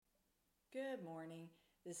Good morning.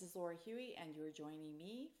 This is Laura Huey, and you're joining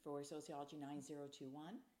me for Sociology 9021,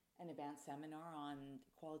 an advanced seminar on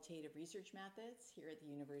qualitative research methods here at the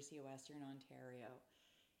University of Western Ontario.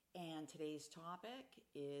 And today's topic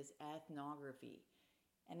is ethnography.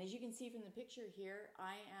 And as you can see from the picture here,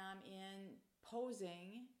 I am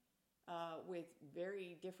posing with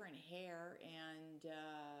very different hair and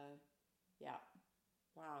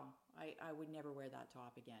wow, I would never wear that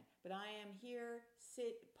top again. But I am here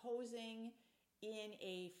posing in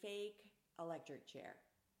a fake electric chair.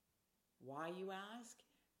 Why, you ask?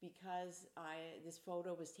 Because this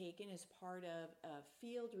photo was taken as part of a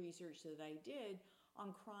field research that I did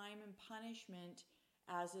on crime and punishment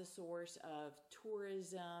as a source of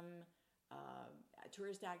tourism,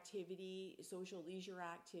 tourist activity, social leisure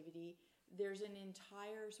activity. There's an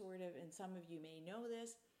entire sort of, and some of you may know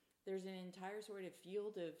this, there's an entire sort of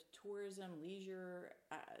field of tourism, leisure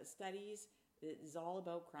studies that is all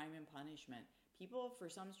about crime and punishment. People, for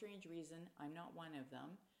some strange reason, I'm not one of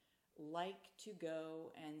them, like to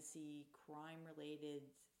go and see crime-related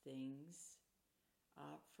things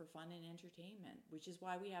for fun and entertainment, which is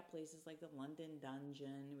why we have places like the London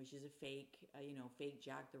Dungeon, which is a fake, fake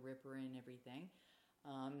Jack the Ripper and everything.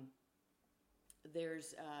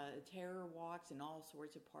 There's terror walks in all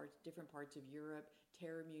sorts of different parts of Europe,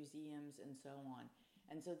 terror museums, and so on.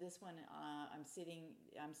 And so this one, I'm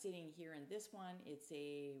sitting here in this one. It's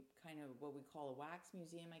a kind of what we call a wax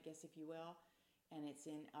museum, I guess, if you will, and it's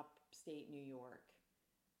in upstate New York.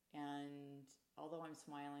 And although I'm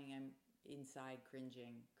smiling, I'm inside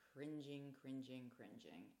cringing.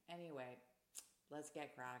 Anyway, let's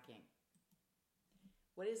get cracking.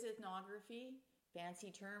 What is ethnography?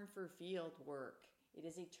 Fancy term for field work. It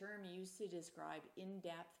is a term used to describe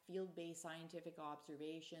in-depth, field-based scientific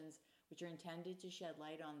observations which are intended to shed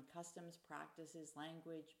light on customs, practices,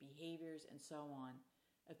 language, behaviors, and so on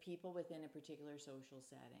of people within a particular social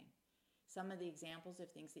setting. Some of the examples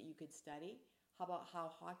of things that you could study: how about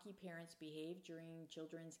how hockey parents behave during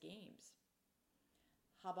children's games?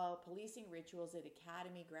 How about policing rituals at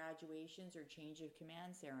academy graduations or change of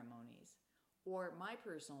command ceremonies? Or my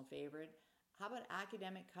personal favorite, how about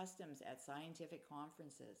academic customs at scientific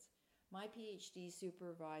conferences? My PhD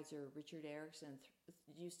supervisor, Richard Erickson,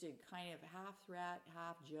 used to kind of half threat,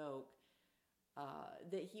 half joke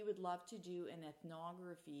that he would love to do an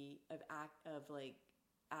ethnography of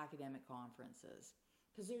academic conferences,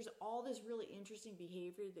 because there's all this really interesting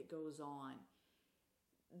behavior that goes on.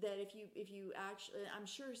 That if you actually, I'm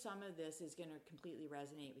sure some of this is going to completely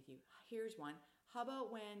resonate with you. Here's one. How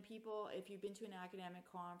about when people, if you've been to an academic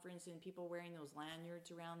conference and people wearing those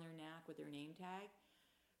lanyards around their neck with their name tag?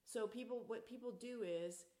 So what people do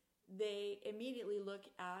is they immediately look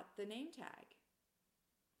at the name tag.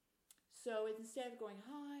 So instead of going,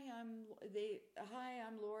 hi,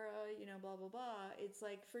 I'm Laura, blah, blah, blah. It's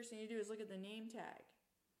like, first thing you do is look at the name tag.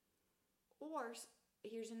 Or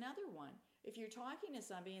here's another one. If you're talking to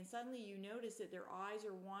somebody and suddenly you notice that their eyes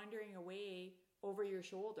are wandering away over your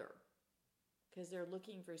shoulder because they're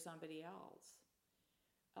looking for somebody else.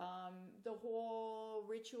 The whole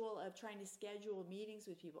ritual of trying to schedule meetings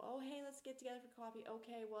with people. Oh, hey, let's get together for coffee.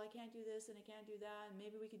 Okay, well, I can't do this and I can't do that, and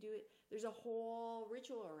maybe we could do it. There's a whole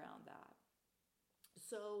ritual around that.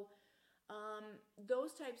 So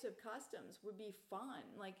those types of customs would be fun.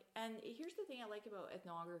 And here's the thing I like about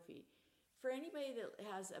ethnography. For anybody that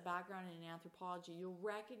has a background in anthropology, you'll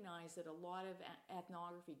recognize that a lot of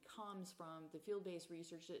ethnography comes from the field-based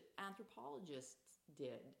research that anthropologists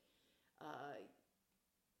did.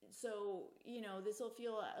 So, this will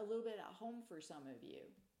feel a little bit at home for some of you.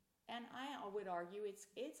 And I would argue it's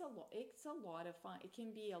a lot of fun. It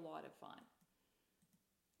can be a lot of fun.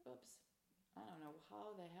 Oops. I don't know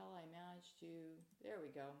how the hell I managed to... There we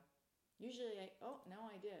go. Usually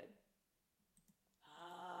I did.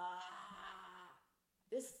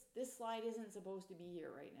 This slide isn't supposed to be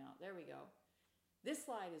here right now. There we go. This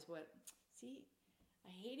slide is what... See, I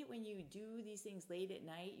hate it when you do these things late at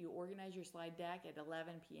night. You organize your slide deck at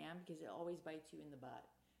 11 p.m. because it always bites you in the butt.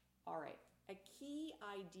 All right. A key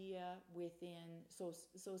idea within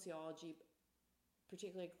sociology,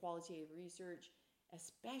 particularly qualitative research,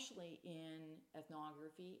 especially in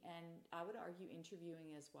ethnography, and I would argue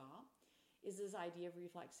interviewing as well, is this idea of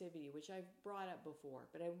reflexivity, which I've brought up before,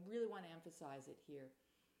 but I really want to emphasize it here.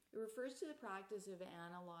 It refers to the practice of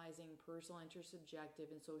analyzing personal,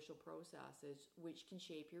 intersubjective, and social processes which can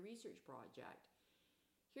shape your research project.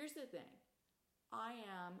 Here's the thing. I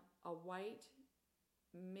am a white,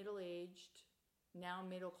 middle-aged, now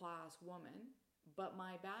middle-class woman, but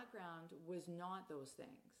my background was not those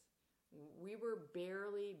things. We were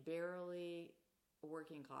barely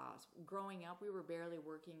working class. Growing up, we were barely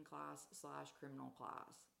working class / criminal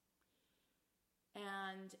class.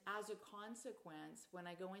 And as a consequence, when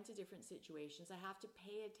I go into different situations, I have to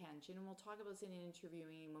pay attention, and we'll talk about this in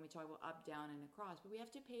interviewing when we talk about up, down, and across, but we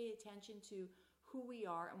have to pay attention to who we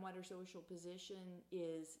are and what our social position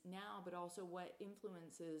is now, but also what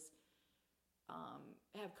influences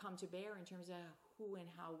have come to bear in terms of who and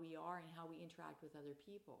how we are and how we interact with other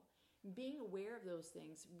people. Being aware of those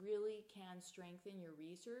things really can strengthen your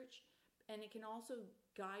research, and it can also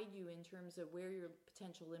guide you in terms of where your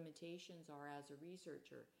potential limitations are as a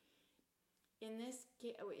researcher. In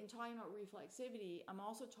talking about reflexivity, I'm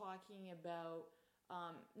also talking about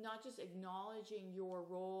not just acknowledging your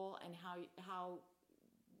role and how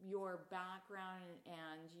your background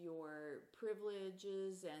and your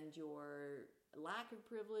privileges and your lack of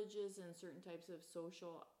privileges and certain types of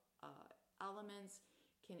social elements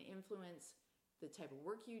can influence the type of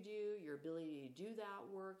work you do, your ability to do that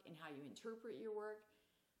work, and how you interpret your work.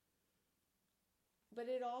 But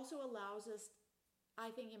it also allows us, I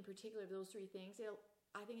think in particular, those three things,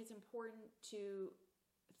 I think it's important to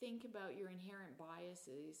think about your inherent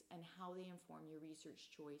biases and how they inform your research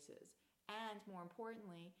choices. And more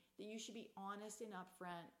importantly, that you should be honest and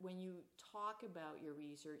upfront when you talk about your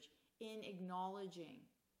research in acknowledging,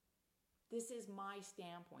 this is my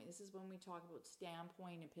standpoint. This is when we talk about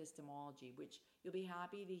standpoint epistemology, which you'll be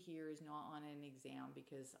happy to hear is not on an exam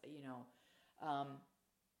because,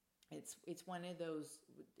 it's one of those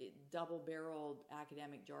double-barreled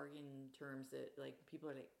academic jargon terms that like people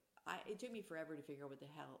are like, it took me forever to figure out what the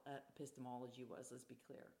hell epistemology was, let's be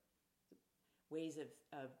clear. Ways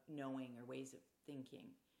of knowing or ways of thinking.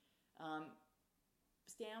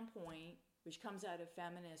 Standpoint, which comes out of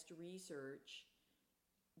feminist research,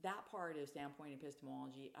 that part of standpoint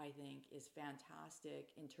epistemology, I think, is fantastic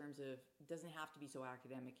in terms of, it doesn't have to be so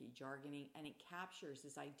academic-y, jargony, and it captures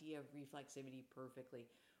this idea of reflexivity perfectly.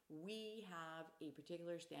 We have a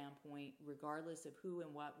particular standpoint, regardless of who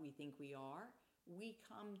and what we think we are. We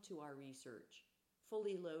come to our research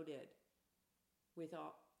fully loaded with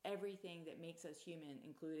everything that makes us human,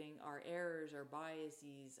 including our errors, our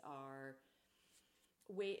biases,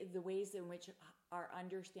 the ways in which our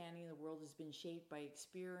understanding of the world has been shaped by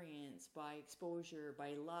experience, by exposure,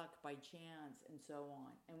 by luck, by chance, and so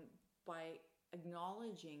on. And by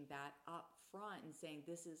acknowledging that up front and saying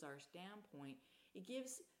this is our standpoint,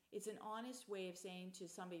 it's an honest way of saying to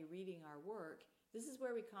somebody reading our work, this is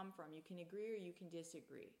where we come from. You can agree or you can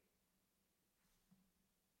disagree.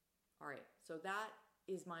 All right, so that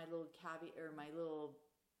is my little caveat, or my little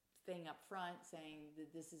thing up front saying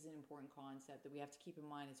that this is an important concept that we have to keep in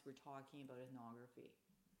mind as we're talking about ethnography.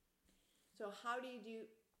 So how do you do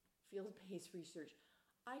field-based research?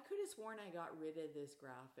 I could have sworn I got rid of this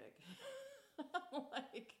graphic.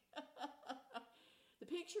 The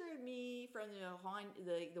picture of me from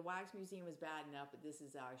the Wax Museum was bad enough, but this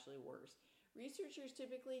is actually worse. Researchers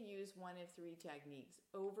typically use one of three techniques: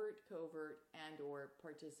 overt, covert, and or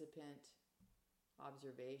participant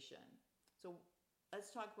observation. So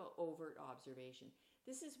let's talk about overt observation.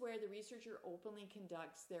 This is where the researcher openly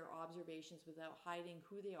conducts their observations without hiding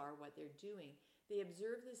who they are, what they're doing. They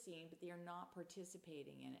observe the scene, but they are not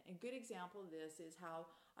participating in it. A good example of this is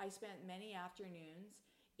how I spent many afternoons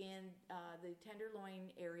in the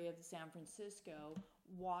Tenderloin area of San Francisco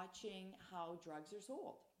watching how drugs are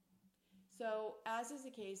sold. So as is the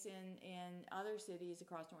case in other cities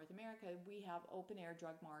across North America, we have open-air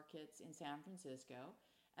drug markets in San Francisco.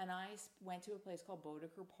 And I went to a place called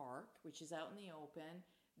Bodeker Park, which is out in the open.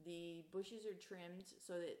 The bushes are trimmed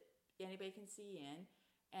so that anybody can see in.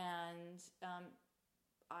 And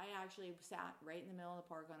I actually sat right in the middle of the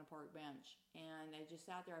park on a park bench. And I just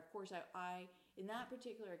sat there. Of course, I in that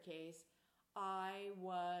particular case, I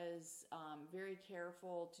was very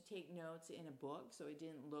careful to take notes in a book. So it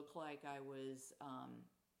didn't look like I was,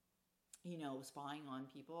 spying on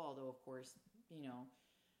people. Although, of course,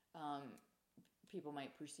 people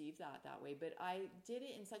might perceive that way, but I did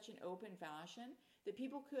it in such an open fashion that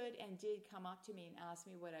people could and did come up to me and ask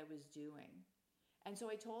me what I was doing. And so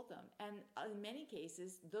I told them. And in many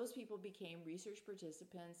cases, those people became research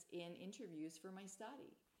participants in interviews for my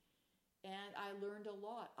study. And I learned a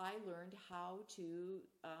lot. I learned how to,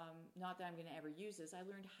 not that I'm going to ever use this, I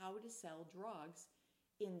learned how to sell drugs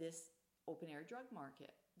in this open-air drug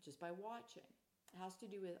market just by watching. It has to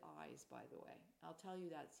do with eyes, by the way. I'll tell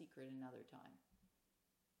you that secret another time.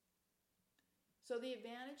 So the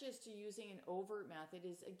advantages to using an overt method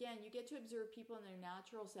is, again, you get to observe people in their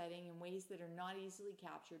natural setting in ways that are not easily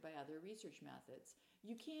captured by other research methods.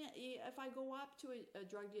 You can't, if I go up to a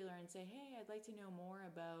drug dealer and say, hey, I'd like to know more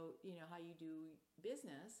about, how you do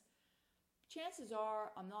business, chances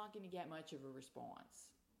are I'm not going to get much of a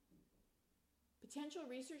response. Potential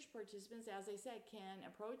research participants, as I said, can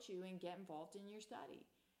approach you and get involved in your study.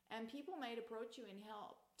 And people might approach you and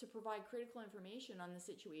help to provide critical information on the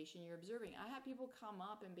situation you're observing. I had people come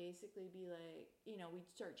up and basically be like,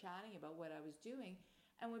 we'd start chatting about what I was doing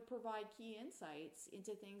and would provide key insights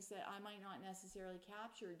into things that I might not necessarily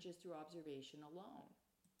capture just through observation alone.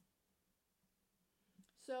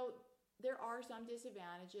 So there are some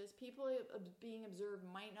disadvantages. People being observed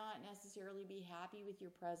might not necessarily be happy with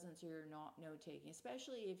your presence or your note-taking,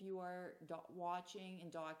 especially if you are watching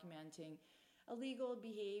and documenting illegal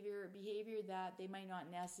behavior that they might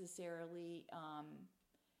not necessarily, I'm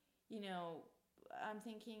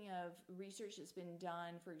thinking of research that's been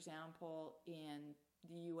done, for example, in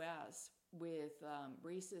the U.S. with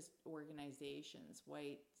racist organizations,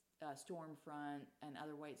 white Stormfront and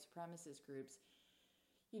other white supremacist groups,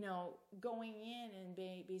 going in and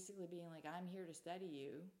basically being like, I'm here to study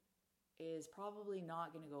you, is probably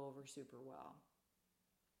not going to go over super well.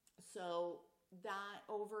 So that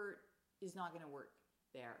overt is not going to work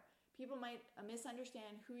there. People might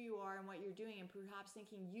misunderstand who you are and what you're doing, and perhaps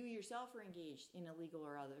thinking you yourself are engaged in illegal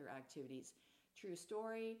or other activities. True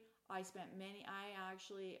story. I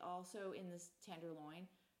actually also in this Tenderloin,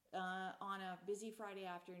 on a busy Friday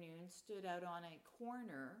afternoon, stood out on a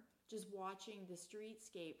corner just watching the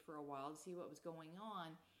streetscape for a while to see what was going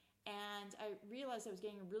on. And I realized I was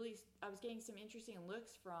getting some interesting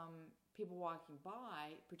looks from people walking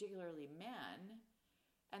by, particularly men.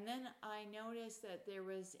 And then I noticed that there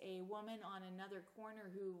was a woman on another corner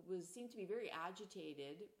who seemed to be very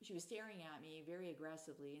agitated. She was staring at me very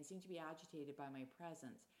aggressively and seemed to be agitated by my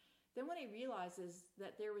presence. Then what I realized is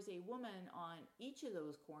that there was a woman on each of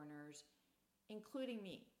those corners, including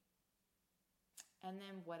me. And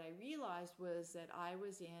then what I realized was that I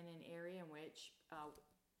was in an area in which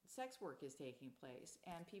sex work is taking place,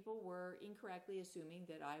 and people were incorrectly assuming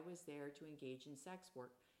that I was there to engage in sex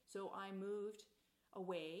work. So I moved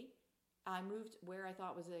away. I moved where I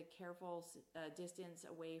thought was a careful distance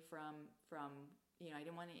away from I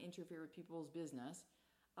didn't want to interfere with people's business.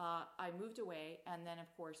 I moved away, and then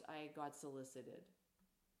of course I got solicited.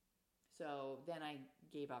 So then I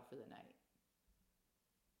gave up for the night.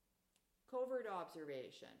 Covert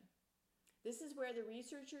observation. This is where the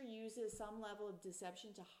researcher uses some level of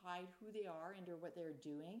deception to hide who they are and or what they're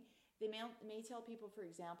doing. They may tell people, for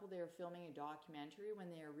example, they're filming a documentary when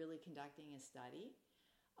they are really conducting a study.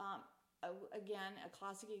 Again, a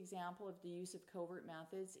classic example of the use of covert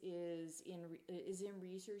methods is in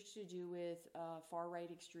research to do with far-right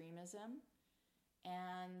extremism.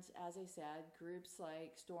 And as I said, groups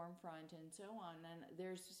like Stormfront and so on. And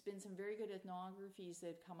there's been some very good ethnographies that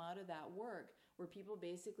have come out of that work where people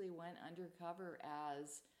basically went undercover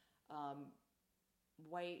as I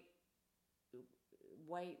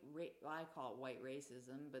call it white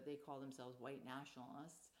racism, but they call themselves white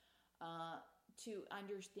nationalists, to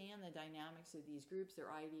understand the dynamics of these groups,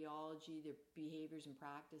 their ideology, their behaviors and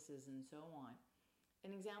practices, and so on.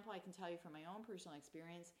 An example I can tell you from my own personal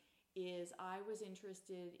experience is I was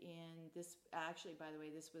interested in this. Actually, by the way,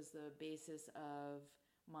 this was the basis of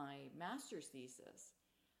my master's thesis.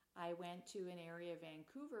 I went to an area of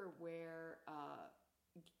Vancouver where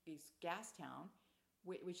is Gastown,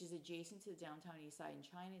 which is adjacent to the downtown east side in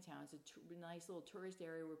Chinatown. It's a nice little tourist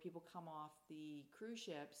area where people come off the cruise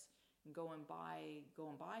ships and go and buy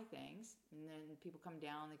things, and then people come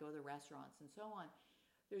down, they go to the restaurants and so on.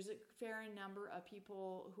 There's a fair number of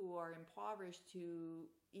people who are impoverished who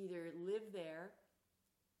either live there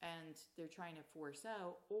and they're trying to force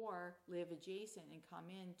out, or live adjacent and come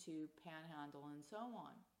in to panhandle and so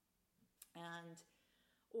on,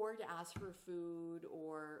 or to ask for food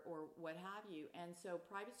or what have you. And so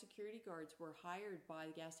private security guards were hired by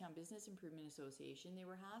the Gastown Business Improvement Association. They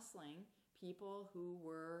were hassling people who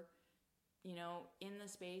were, in the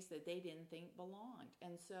space that they didn't think belonged.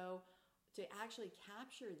 And so to actually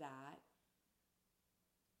capture that,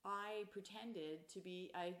 I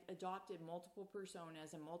adopted multiple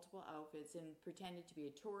personas and multiple outfits and pretended to be a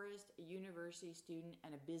tourist, a university student,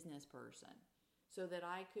 and a business person so that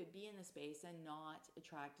I could be in the space and not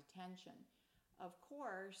attract attention. Of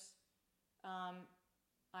course,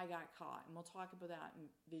 I got caught, and we'll talk about that in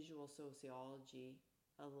visual sociology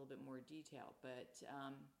a little bit more detail, but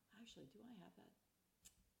actually, do I have that?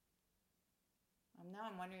 Now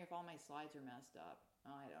I'm wondering if all my slides are messed up.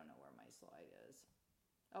 Oh, I don't know where my slide is.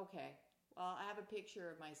 Okay, well, I have a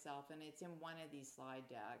picture of myself, and it's in one of these slide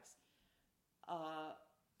decks. Not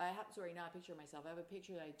a picture of myself. I have a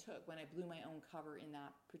picture that I took when I blew my own cover in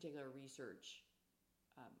that particular research.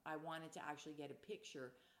 I wanted to actually get a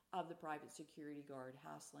picture of the private security guard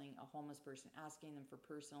hassling a homeless person, asking them for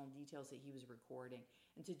personal details that he was recording.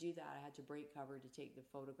 And to do that, I had to break cover to take the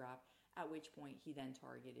photograph, at which point he then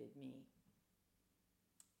targeted me.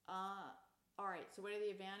 All right, so what are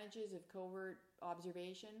the advantages of covert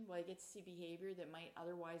observation? Well, I get to see behavior that might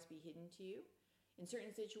otherwise be hidden to you. In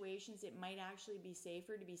certain situations, it might actually be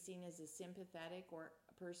safer to be seen as a sympathetic or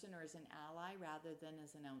a person or as an ally rather than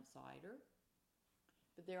as an outsider.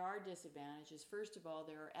 But there are disadvantages. First of all,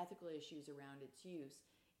 there are ethical issues around its use.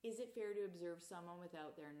 Is it fair to observe someone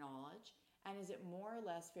without their knowledge? And is it more or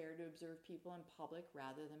less fair to observe people in public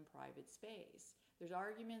rather than private space? There's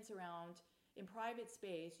arguments around, in private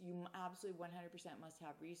space, you absolutely 100% must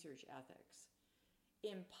have research ethics.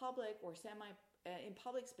 In public or in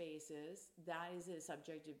public spaces, that is a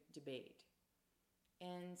subject of debate.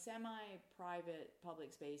 In semi-private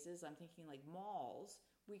public spaces, I'm thinking like malls,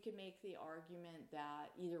 we could make the argument that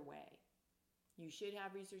either way, you should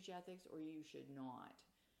have research ethics or you should not.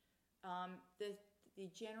 The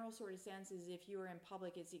general sort of sense is if you are in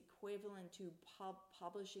public, it's equivalent to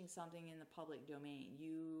publishing something in the public domain.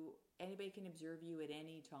 Anybody can observe you at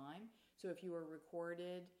any time. So if you are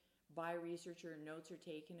recorded by a researcher and notes are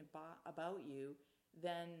taken about you,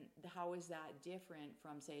 then how is that different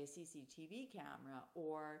from, say, a CCTV camera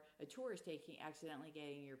or a tourist accidentally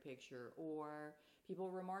getting your picture or people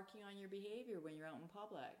remarking on your behavior when you're out in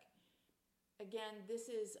public? Again, this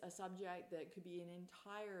is a subject that could be an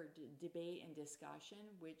entire debate and discussion,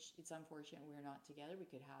 which it's unfortunate we're not together. We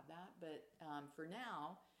could have that. But for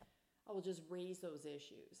now, I will just raise those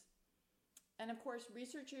issues. And of course,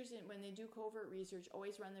 researchers, when they do covert research,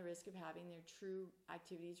 always run the risk of having their true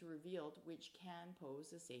activities revealed, which can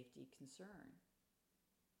pose a safety concern.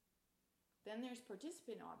 Then there's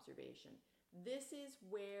participant observation. This is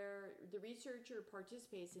where the researcher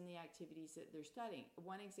participates in the activities that they're studying.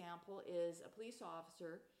 One example is a police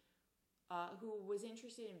officer who was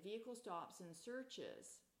interested in vehicle stops and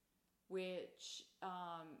searches, which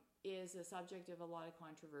is a subject of a lot of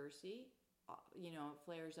controversy. It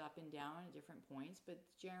flares up and down at different points, but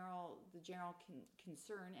the general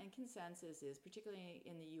concern and consensus is, particularly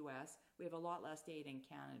in the US, we have a lot less data in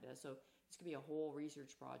Canada, so this could be a whole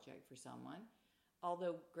research project for someone.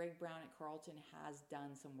 Although Greg Brown at Carleton has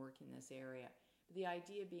done some work in this area. The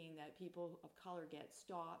idea being that people of color get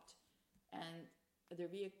stopped and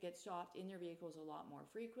get stopped in their vehicles a lot more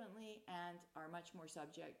frequently and are much more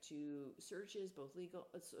subject to searches, both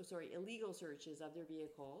illegal searches of their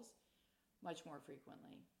vehicles much more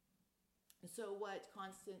frequently. So what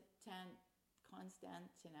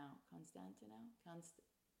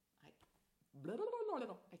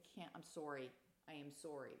I am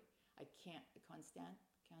sorry. I can't,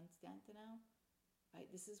 Constantino? Right,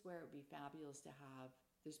 this is where it would be fabulous to have,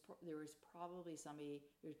 there's probably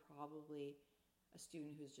a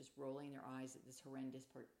student who's just rolling their eyes at this horrendous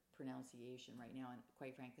pronunciation right now, and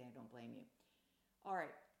quite frankly, I don't blame you. All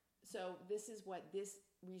right, so this is what this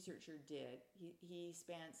researcher did. He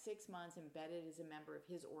spent 6 months embedded as a member of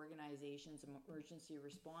his organization's emergency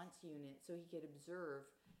response unit so he could observe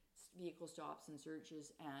vehicle stops and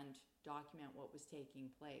searches and document what was taking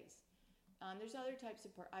place. There's other types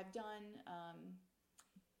of I've done.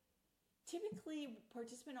 Typically,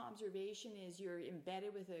 participant observation is you're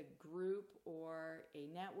embedded with a group or a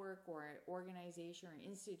network or an organization or an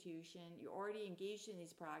institution. You're already engaged in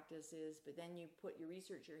these practices, but then you put your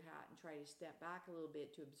researcher hat and try to step back a little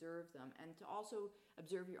bit to observe them and to also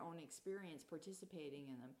observe your own experience participating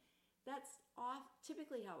in them. That's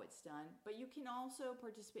typically how it's done, but you can also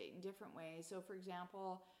participate in different ways. So, for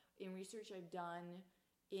example, in research I've done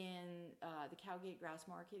in the Cowgate Grass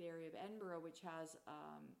Market area of Edinburgh, which has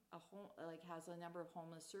has a number of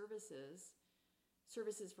homeless services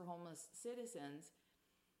for homeless citizens.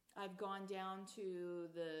 I've gone down to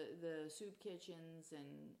the soup kitchens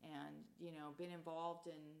and been involved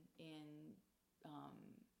in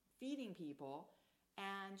feeding people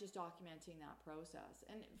and just documenting that process.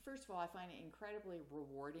 And first of all, I find it incredibly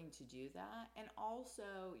rewarding to do that, and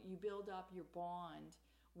also you build up your bond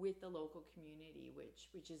with the local community, which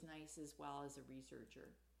is nice as well as a researcher.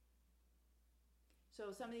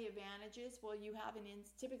 So some of the advantages, well,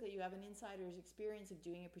 typically you have an insider's experience of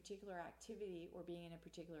doing a particular activity or being in a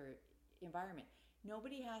particular environment.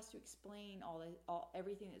 Nobody has to explain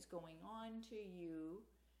everything that's going on to you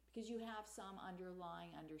because you have some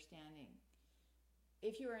underlying understanding.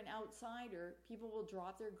 If you're an outsider, people will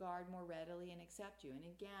drop their guard more readily and accept you. And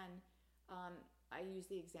again, I use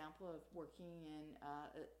the example of working in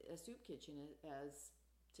a soup kitchen as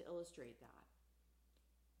to illustrate that.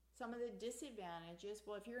 Some of the disadvantages,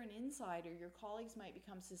 well, if you're an insider, your colleagues might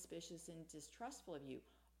become suspicious and distrustful of you.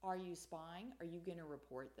 Are you spying? Are you going to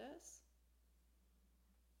report this?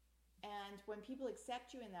 And when people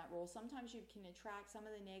accept you in that role, sometimes you can attract some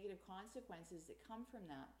of the negative consequences that come from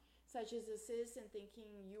that, such as a citizen thinking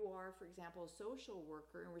you are, for example, a social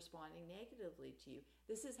worker and responding negatively to you.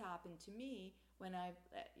 This has happened to me when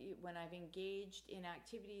I've engaged in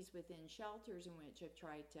activities within shelters in which I've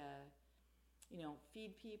tried to,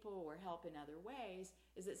 feed people or help in other ways,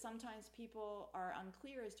 is that sometimes people are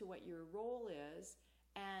unclear as to what your role is,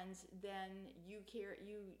 and then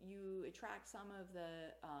you attract some of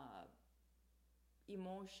the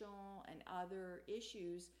emotional and other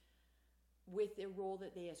issues with the role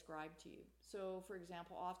that they ascribe to you. So, for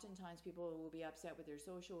example, oftentimes people will be upset with their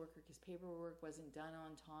social worker because paperwork wasn't done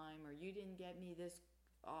on time, or you didn't get me this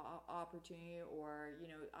opportunity, or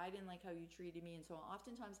I didn't like how you treated me, and so on.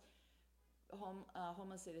 Oftentimes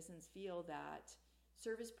homeless citizens feel that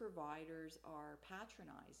service providers are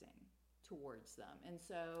patronizing towards them, and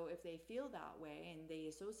so if they feel that way and they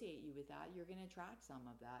associate you with that, you're going to attract some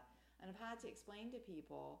of that. And I've had to explain to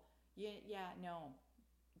people, no,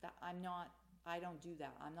 that I don't do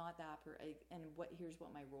that. I'm not that here's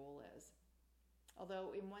what my role is.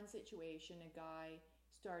 Although in one situation, a guy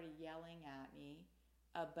started yelling at me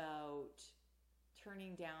about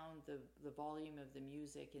turning down the volume of the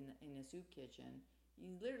music in a soup kitchen.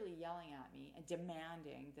 He's literally yelling at me and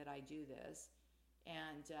demanding that I do this.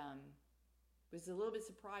 And was a little bit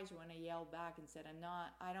surprised when I yelled back and said,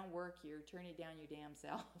 I don't work here. Turn it down your damn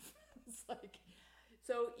self. It's like,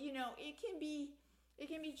 so, it can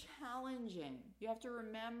be challenging. You have to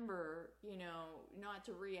remember, not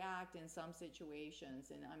to react in some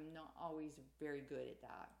situations, and I'm not always very good at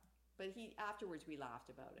that. But afterwards we laughed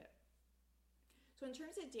about it. So in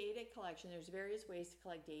terms of data collection, there's various ways to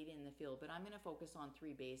collect data in the field, but I'm going to focus on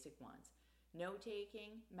three basic ones: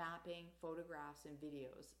 note-taking, mapping, photographs, and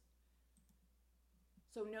videos.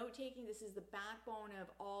 So note-taking, this is the backbone of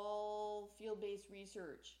all field-based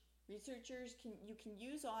research. Researchers you can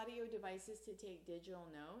use audio devices to take digital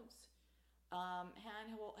notes,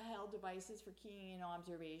 handheld devices for keying in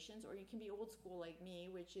observations, or you can be old school like me,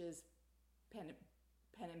 which is pen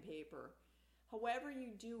and paper. However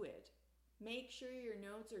you do it, make sure your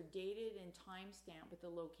notes are dated and time-stamped with the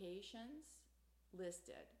locations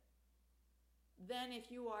listed. Then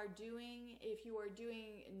if you are doing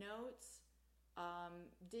notes,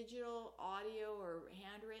 digital, audio, or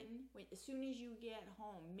handwritten, as soon as you get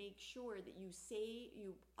home, make sure that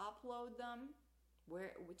you upload them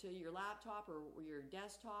to your laptop or your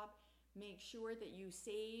desktop. Make sure that you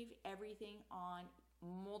save everything on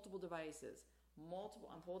multiple devices.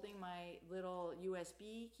 I'm holding my little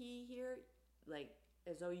USB key here, like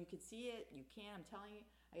as though you could see it. You can. I'm telling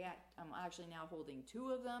you. I'm actually now holding two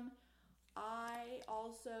of them. I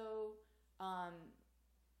also, I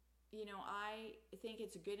think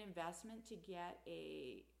it's a good investment to get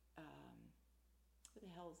what the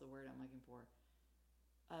hell is the word I'm looking for?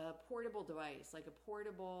 A portable device, like a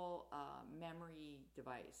portable memory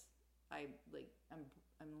device. I'm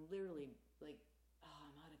literally like,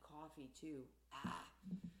 I'm out of coffee too.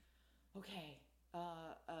 Okay.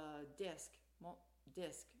 Disc,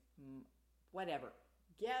 whatever.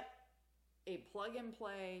 Get a plug and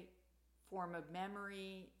play form of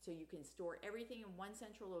memory so you can store everything in one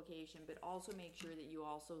central location, but also make sure that you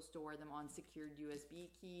also store them on secured USB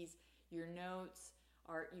keys. Your notes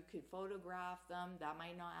you could photograph them. That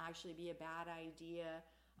might not actually be a bad idea.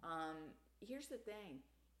 Here's the thing: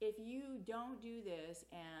 if you don't do this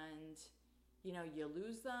and you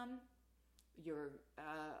lose them, your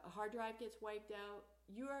hard drive gets wiped out,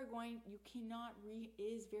 it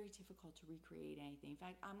is very difficult to recreate anything. In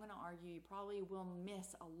fact, I'm going to argue you probably will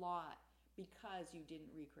miss a lot because you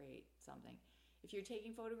didn't recreate something. If you're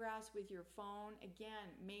taking photographs with your phone,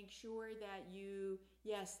 again, make sure that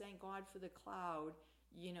yes, thank God for the cloud,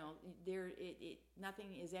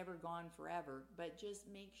 nothing is ever gone forever, but just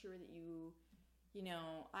make sure that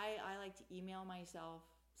I like to email myself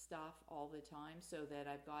stuff all the time so that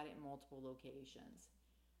I've got it in multiple locations.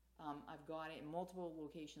 I've got it in multiple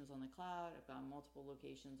locations on the cloud. I've got multiple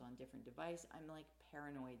locations on different devices. I'm like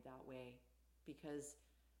paranoid that way because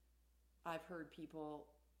I've heard people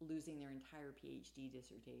losing their entire PhD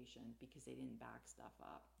dissertation because they didn't back stuff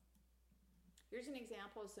up. Here's an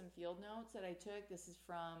example of some field notes that I took. This is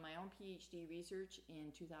from my own PhD research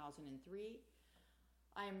in 2003.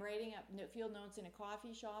 I am writing up field notes in a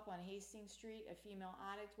coffee shop on Hastings Street. A female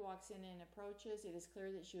addict walks in and approaches. It is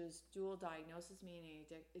clear that she was dual diagnosis, meaning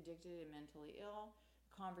addicted and mentally ill.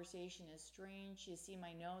 Conversation is strange. She has seen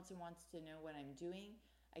my notes and wants to know what I'm doing.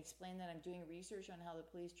 I explain that I'm doing research on how the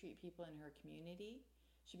police treat people in her community.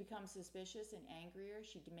 She becomes suspicious and angrier.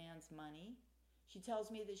 She demands money. She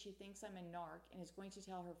tells me that she thinks I'm a narc and is going to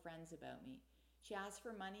tell her friends about me. She asks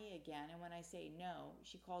for money again, and when I say no,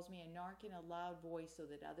 she calls me a narc in a loud voice so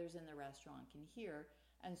that others in the restaurant can hear,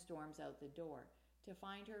 and storms out the door. To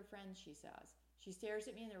find her friends, she says. She stares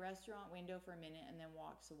at me in the restaurant window for a minute and then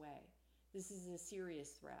walks away. This is a serious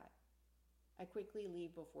threat. I quickly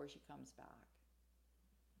leave before she comes back.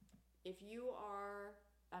 If you are,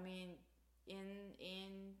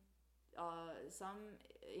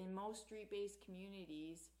 in most street-based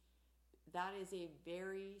communities, that is a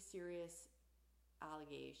very serious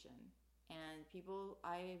allegation. And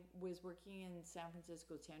I was working in San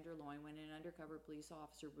Francisco Tenderloin when an undercover police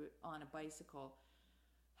officer on a bicycle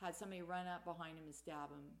had somebody run up behind him and stab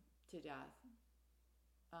him to death.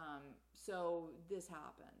 So this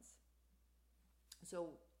happens. So,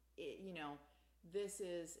 this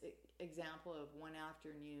is an example of one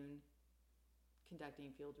afternoon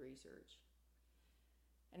conducting field research.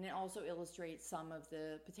 And it also illustrates some of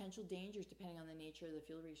the potential dangers depending on the nature of the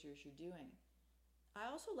field research you're doing. I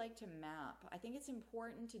also like to map. I think it's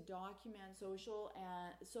important to document social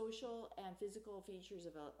and physical features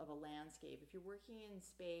of a landscape. If you're working in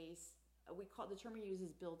space, the term we use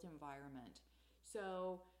is built environment.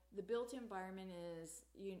 So the built environment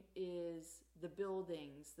is the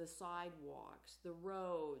buildings, the sidewalks, the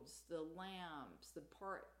roads, the lamps, the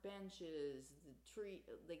park benches, the tree,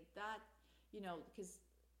 like that, because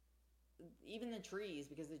even the trees,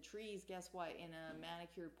 guess what, in a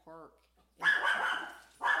manicured park.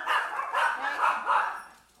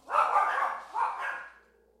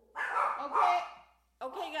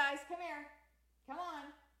 Okay, guys, come here. Come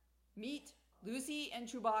on. Meet Lucy and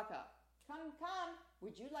Chewbacca. Come.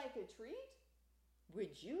 Would you like a treat?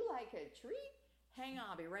 Hang on,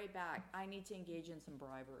 I'll be right back. I need to engage in some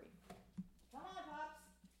bribery. Come on, pups.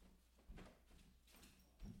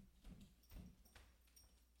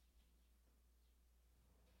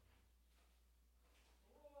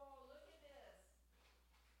 Whoa, look at this.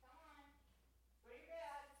 Come on.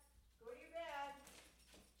 Go to your bed.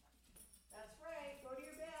 That's right. Go to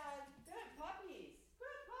your bed. Good puppies.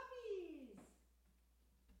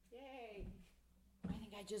 Yay. I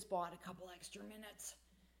think I just bought a couple extra minutes.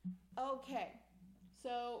 Okay.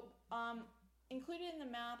 So, included in the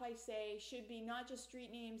map, I say, should be not just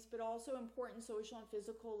street names, but also important social and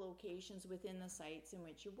physical locations within the sites in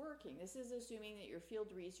which you're working. This is assuming that your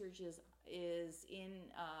field research is in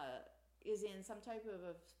some type of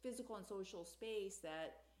a physical and social space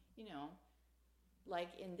that,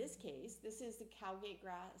 like in this case, this is the Cowgate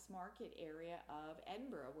Grass Market area of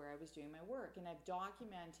Edinburgh where I was doing my work, and I've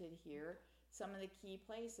documented here some of the key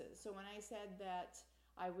places. So when I said that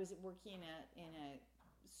I was working in a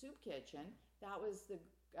soup kitchen, that was the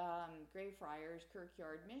Greyfriars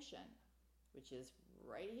Kirkyard Mission, which is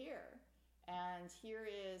right here. And here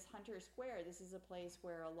is Hunter Square. This is a place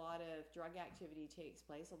where a lot of drug activity takes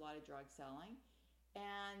place, a lot of drug selling.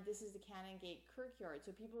 And this is the Canongate Kirkyard.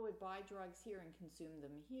 So people would buy drugs here and consume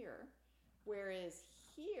them here. Whereas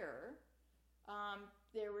here,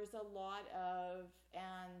 there was a lot of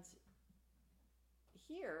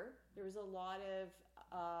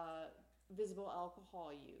visible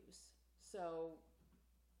alcohol use. So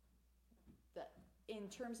in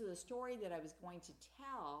terms of the story that I was going to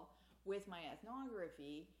tell with my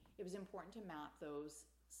ethnography, it was important to map those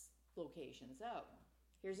locations out.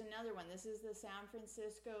 Here's another one. This is the San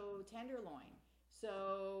Francisco Tenderloin.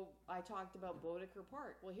 So I talked about Bodeker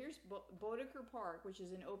Park. Well, here's Bodeker Park, which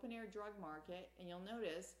is an open-air drug market, and you'll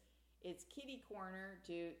notice it's kitty corner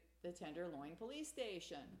to the Tenderloin Police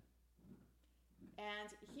Station.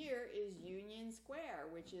 And here is Union Square,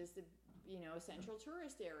 which is the central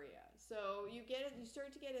tourist area. So you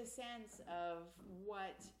start to get a sense of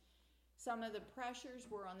what some of the pressures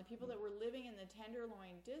were on the people that were living in the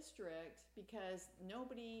Tenderloin district, because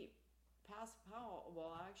nobody past Powell,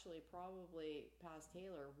 probably past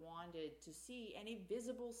Taylor, wanted to see any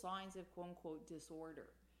visible signs of quote-unquote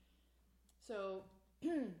disorder. So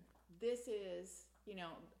this is,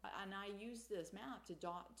 and I use this map to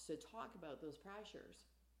talk about those pressures.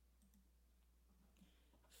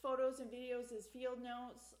 Photos and videos as field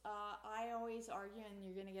notes. I always argue, and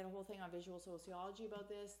you're going to get a whole thing on visual sociology about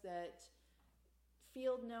this, that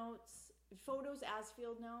photos as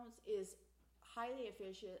field notes is highly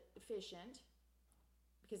efficient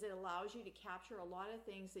because it allows you to capture a lot of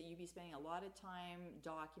things that you'd be spending a lot of time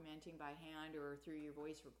documenting by hand or through your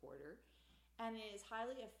voice recorder. And it is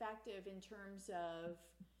highly effective in terms of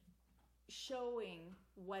showing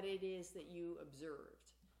what it is that you observed.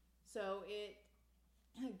 So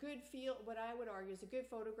what I would argue is a good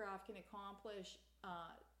photograph can accomplish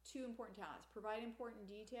two important tasks: provide important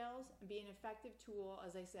details and be an effective tool,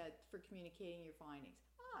 as I said, for communicating your findings.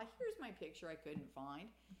 Here's my picture I couldn't find.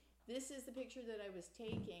 This is the picture that I was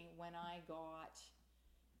taking when I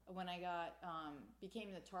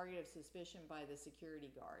became the target of suspicion by the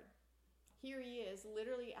security guard. Here he is,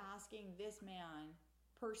 literally asking this man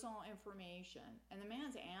personal information, and the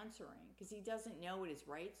man's answering because he doesn't know what his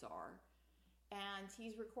rights are. And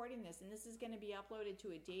he's recording this, and this is going to be uploaded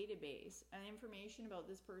to a database, and information about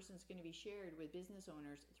this person is going to be shared with business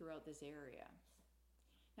owners throughout this area.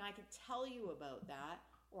 Now, I could tell you about that,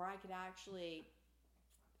 or I could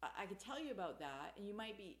tell you about that, and you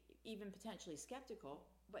might be even potentially skeptical,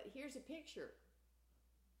 but here's a picture.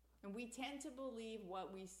 And we tend to believe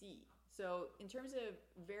what we see. So in terms of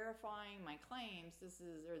verifying my claims,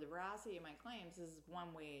 or the veracity of my claims, this is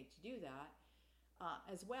one way to do that.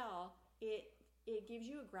 As well, it gives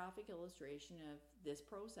you a graphic illustration of this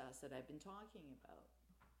process that I've been talking about.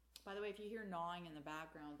 By the way, if you hear gnawing in the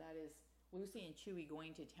background, that is Lucy and Chewy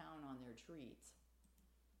going to town on their treats.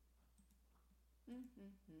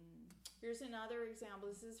 Here's another example.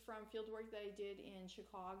 This is from fieldwork that I did in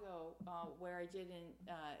Chicago, where I did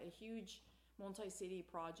a huge multi-city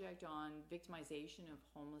project on victimization of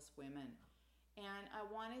homeless women. And I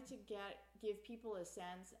wanted to give people a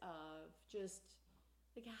sense of just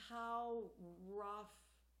like how rough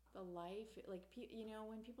the life, like, you know,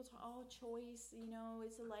 when people talk, choice, you know,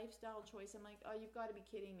 it's a lifestyle choice. I'm like, you've got to be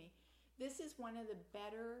kidding me. This is one of the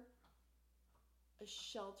better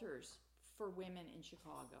shelters for women in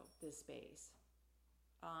Chicago, this space.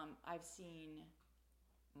 I've seen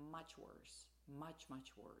much worse, much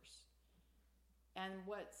worse. And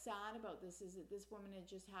what's sad about this is that this woman had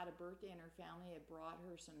just had a birthday and her family had brought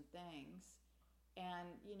her some things.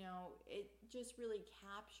 And, you know, it just really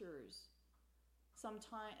captures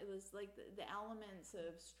sometimes like the elements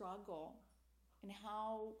of struggle and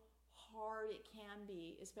how hard it can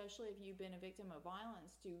be, especially if you've been a victim of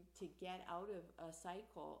violence, to get out of a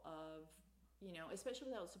cycle of, you know,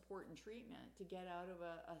 especially without support and treatment, to get out of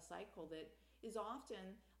a cycle that is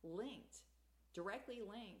often directly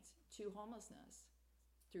linked to homelessness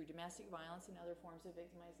through domestic violence and other forms of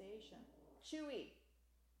victimization. Chewy,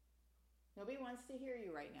 nobody wants to hear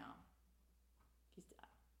you right now.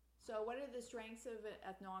 So what are the strengths of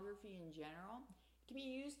ethnography in general? It can be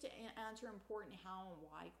used to answer important how and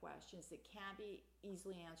why questions that can't be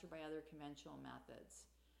easily answered by other conventional methods.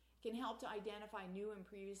 It can help to identify new and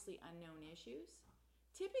previously unknown issues.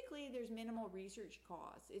 Typically, there's minimal research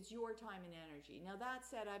costs. It's your time and energy. Now, that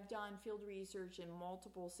said, I've done field research in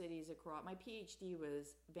multiple cities across. My PhD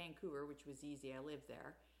was Vancouver, which was easy. I lived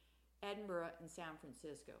there. Edinburgh and San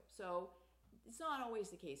Francisco. So it's not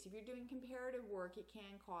always the case. If you're doing comparative work, it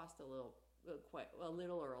can cost a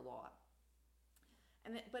little or a lot.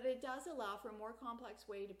 But it does allow for a more complex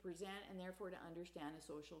way to present and therefore to understand a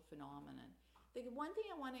social phenomenon. The one thing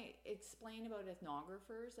I want to explain about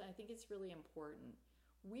ethnographers, and I think it's really important,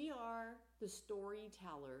 we are the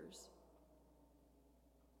storytellers.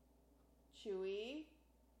 Chewy,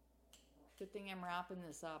 good thing I'm wrapping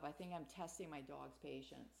this up. I think I'm testing my dog's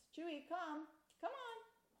patience. Chewy, come on.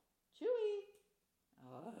 Chewy.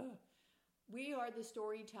 We are the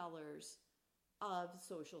storytellers of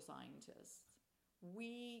social scientists.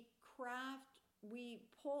 We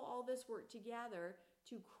pull all this work together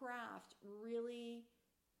to craft really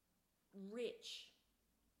rich,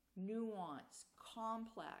 nuanced,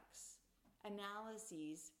 complex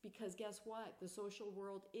analyses, because guess what? The social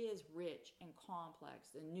world is rich and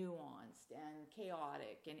complex and nuanced and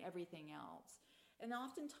chaotic and everything else. And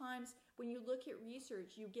oftentimes when you look at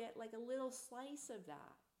research, you get like a little slice of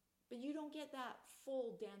that, but you don't get that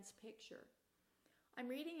full, dense picture. I'm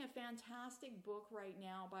reading a fantastic book right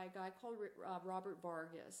now by a guy called Robert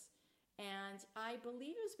Vargas, and I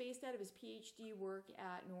believe it was based out of his PhD work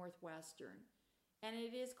at Northwestern, and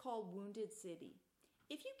it is called Wounded City.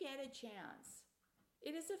 If you get a chance,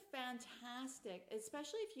 it is a fantastic,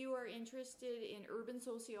 especially if you are interested in urban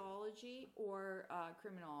sociology or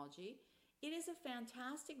criminology, it is a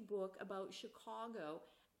fantastic book about Chicago,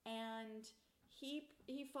 and he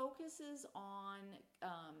focuses on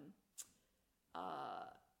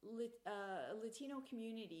Latino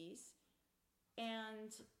communities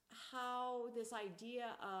and how this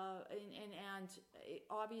idea of, and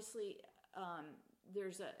obviously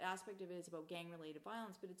there's an aspect of it is about gang-related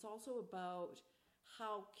violence, but it's also about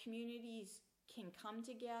how communities can come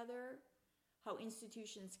together, how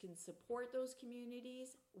institutions can support those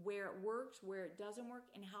communities, where it works, where it doesn't work,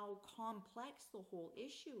 and how complex the whole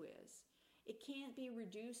issue is. It can't be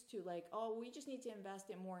reduced to like, oh, we just need to invest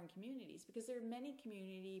in more in communities, because there are many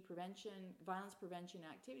community prevention, violence prevention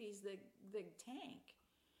activities that tank.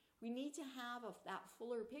 We need to have that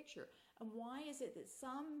fuller picture. And why is it that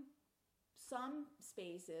some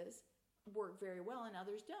spaces work very well and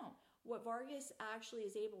others don't? What Vargas actually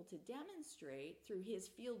is able to demonstrate through his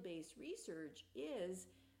field-based research is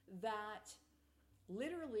that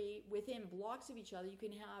literally within blocks of each other, you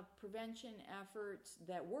can have prevention efforts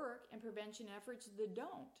that work and prevention efforts that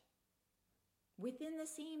don't within the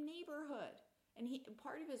same neighborhood. And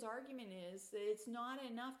part of his argument is that it's not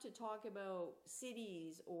enough to talk about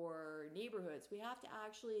cities or neighborhoods. We have to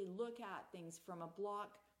actually look at things from a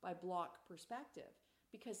block by block perspective,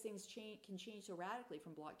 because things can change so radically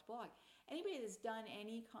from block to block. Anybody that's done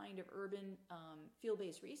any kind of urban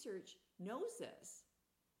field-based research knows this.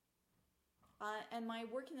 And my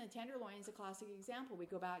work in the Tenderloin is a classic example. We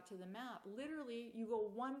go back to the map. Literally, you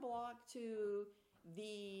go one block to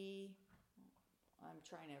the,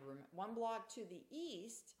 one block to the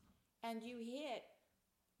east, and you hit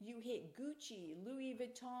Gucci, Louis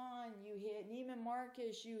Vuitton, you hit Neiman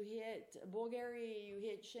Marcus, you hit Bulgari, you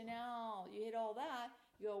hit Chanel, you hit all that.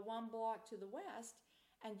 You go one block to the west,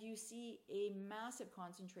 and you see a massive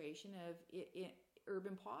concentration of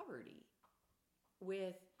urban poverty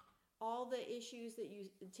with all the issues that you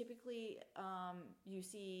typically, you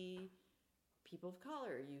see people of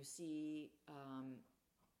color, you see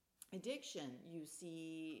addiction, you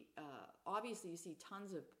see, obviously you see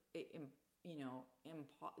tons of,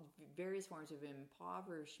 various forms of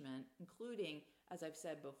impoverishment, including, as I've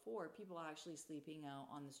said before, people actually sleeping out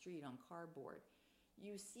on the street on cardboard.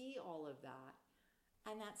 You see all of that.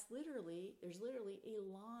 And there's literally a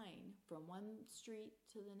line from one street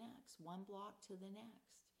to the next, one block to the next.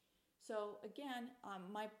 So again,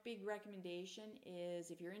 my big recommendation is,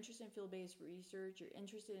 if you're interested in field-based research, you're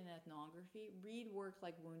interested in ethnography, read work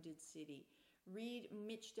like Wounded City. Read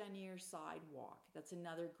Mitch Dunier's Sidewalk. That's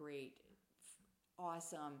another great,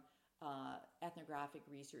 awesome ethnographic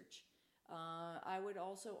research. I would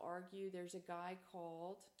also argue there's a guy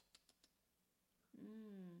called,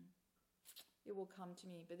 it will come to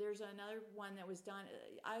me, but there's another one that was done.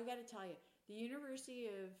 I got to tell you, the University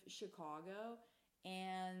of Chicago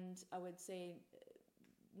and I would say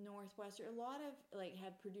Northwestern, a lot of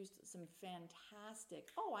have produced some fantastic,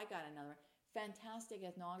 fantastic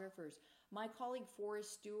ethnographers. My colleague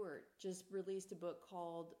Forrest Stewart just released a book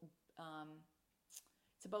called,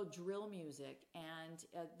 it's about drill music and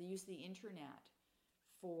the use of the internet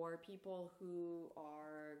for people who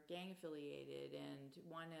are gang affiliated and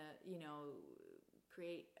want to,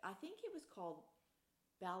 create, I think it was called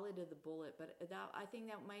Ballad of the Bullet, but I think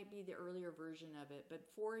that might be the earlier version of it. But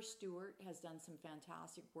Forrest Stewart has done some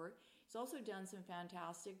fantastic work. He's also done some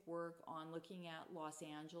fantastic work on looking at Los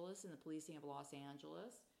Angeles and the policing of Los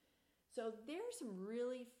Angeles. So there's some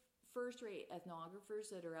really first-rate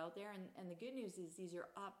ethnographers that are out there, and the good news is these are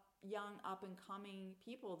young up-and-coming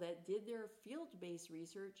people that did their field-based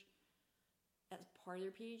research as part of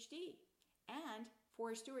their PhD. And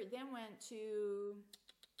Forrest Stewart then went to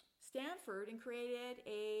Stanford and created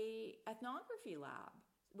a ethnography lab,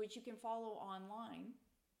 which you can follow online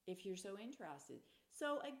if you're so interested.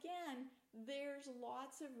 So again, there's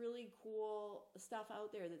lots of really cool stuff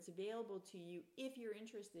out there that's available to you if you're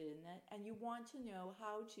interested in that and you want to know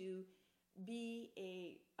how to be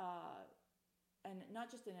and not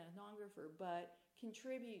just an ethnographer, but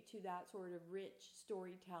contribute to that sort of rich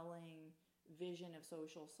storytelling vision of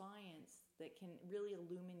social science that can really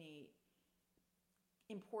illuminate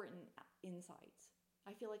important insights.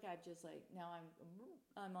 I feel like I've just now I'm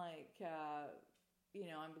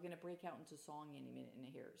going to break out into song any minute in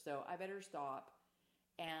here. So I better stop.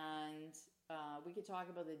 And we could talk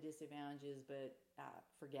about the disadvantages, but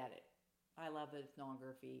forget it. I love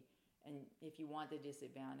ethnography. And if you want the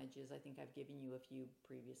disadvantages, I think I've given you a few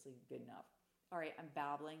previously good enough. All right, I'm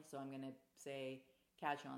babbling, so I'm going to say catch you on